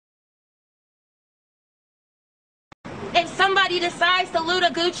somebody decides to loot a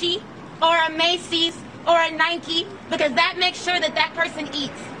Gucci or a Macy's or a Nike, because that makes sure that that person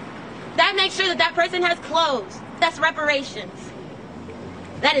eats. That makes sure that that person has clothes. That's reparations.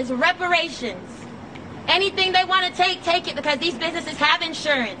 That is reparations. Anything they want to take it, because these businesses have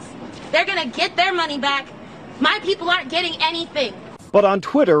insurance. They're going to get their money back. My people aren't getting anything. But on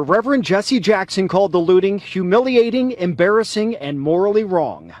Twitter, Reverend Jesse Jackson called the looting humiliating, embarrassing, and morally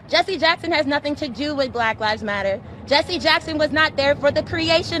wrong. Jesse Jackson has nothing to do with Black Lives Matter. Jesse Jackson was not there for the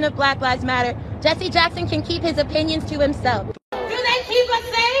creation of Black Lives Matter. Jesse Jackson can keep his opinions to himself. Do they keep us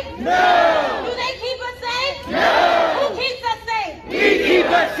safe? No! Do they keep us safe? No! Who keeps us safe? We keep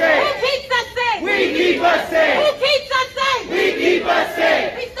us safe! Who keeps us safe? We keep us safe! Who keeps us safe? We keep us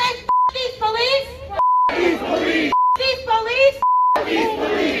safe! We say these police! These police! These police! These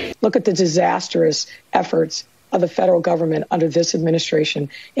police! Look at the disastrous efforts of the federal government under this administration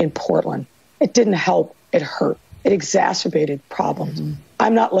in Portland. It didn't help, it hurt. It exacerbated problems.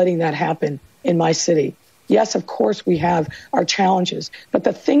 I'm not letting that happen in my city. Yes, of course, we have our challenges, but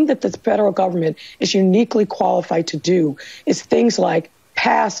the thing that the federal government is uniquely qualified to do is things like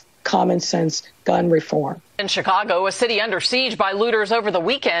pass common sense gun reform. In Chicago, a city under siege by looters over the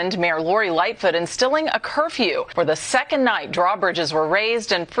weekend, Mayor Lori Lightfoot instilling a curfew. For the second night, drawbridges were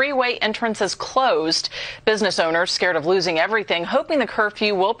raised and freeway entrances closed. Business owners, scared of losing everything, hoping the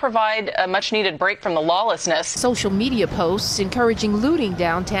curfew will provide a much-needed break from the lawlessness. Social media posts encouraging looting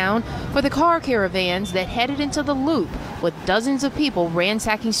downtown for the car caravans that headed into the Loop, with dozens of people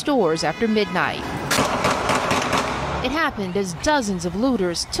ransacking stores after midnight. It happened as dozens of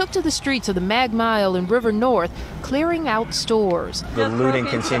looters took to the streets of the Mag Mile and River North, clearing out stores. The looting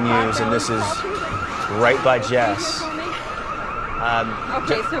continues, and this is right by Jess.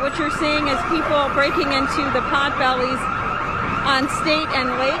 Okay, so what you're seeing is people breaking into the potbellies on State and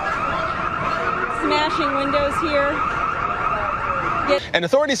Lake, smashing windows here. And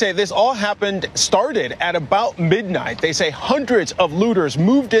authorities say this all started at about midnight. They say hundreds of looters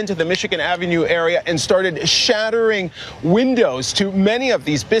moved into the Michigan Avenue area and started shattering windows to many of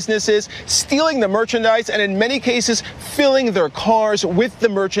these businesses, stealing the merchandise, and in many cases, filling their cars with the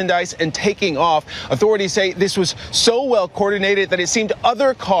merchandise and taking off. Authorities say this was so well coordinated that it seemed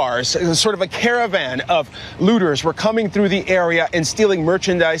other cars, sort of a caravan of looters, were coming through the area and stealing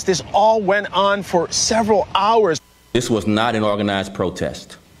merchandise. This all went on for several hours. This was not an organized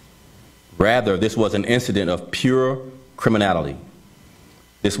protest. Rather, this was an incident of pure criminality.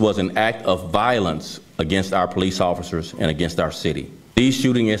 This was an act of violence against our police officers and against our city. These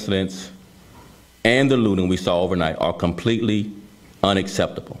shooting incidents and the looting we saw overnight are completely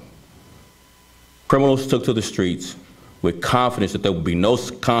unacceptable. Criminals took to the streets with confidence that there would be no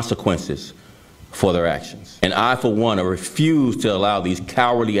consequences for their actions. And I, for one, refuse to allow these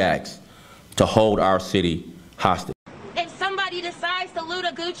cowardly acts to hold our city hostage. Decides to loot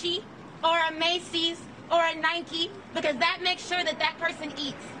a Gucci or a Macy's or a Nike, because that makes sure that that person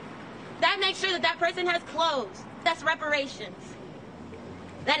eats. That makes sure that that person has clothes. That's reparations.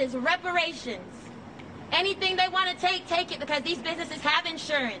 That is reparations. Anything they want to take it, because these businesses have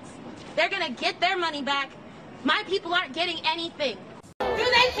insurance. They're going to get their money back. My people aren't getting anything. Do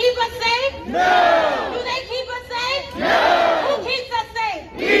they keep us safe? No! Do they keep us safe? No! Who keeps us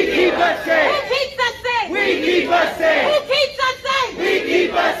safe? We keep us safe! Who keeps us safe? We keep us safe! Who keeps us safe? We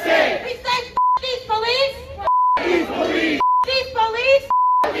keep us safe! We say these police! These police! These police!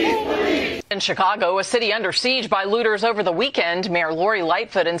 These police! In Chicago, a city under siege by looters over the weekend, Mayor Lori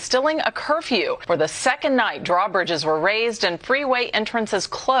Lightfoot instilling a curfew. For the second night, drawbridges were raised and freeway entrances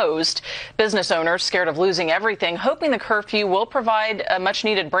closed. Business owners, scared of losing everything, hoping the curfew will provide a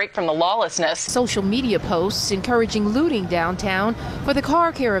much-needed break from the lawlessness. Social media posts encouraging looting downtown for the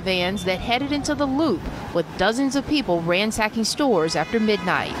car caravans that headed into the Loop, with dozens of people ransacking stores after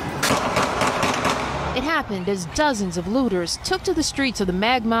midnight. It happened as dozens of looters took to the streets of the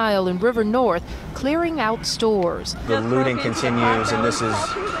Mag Mile and River North, clearing out stores. The looting continues, and this is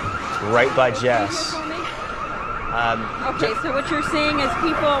right by Jess. Okay, so what you're seeing is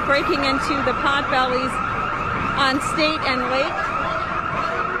people breaking into the potbellies on State and Lake,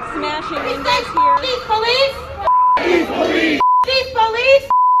 smashing windows here. These police! These police! These police!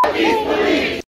 These police!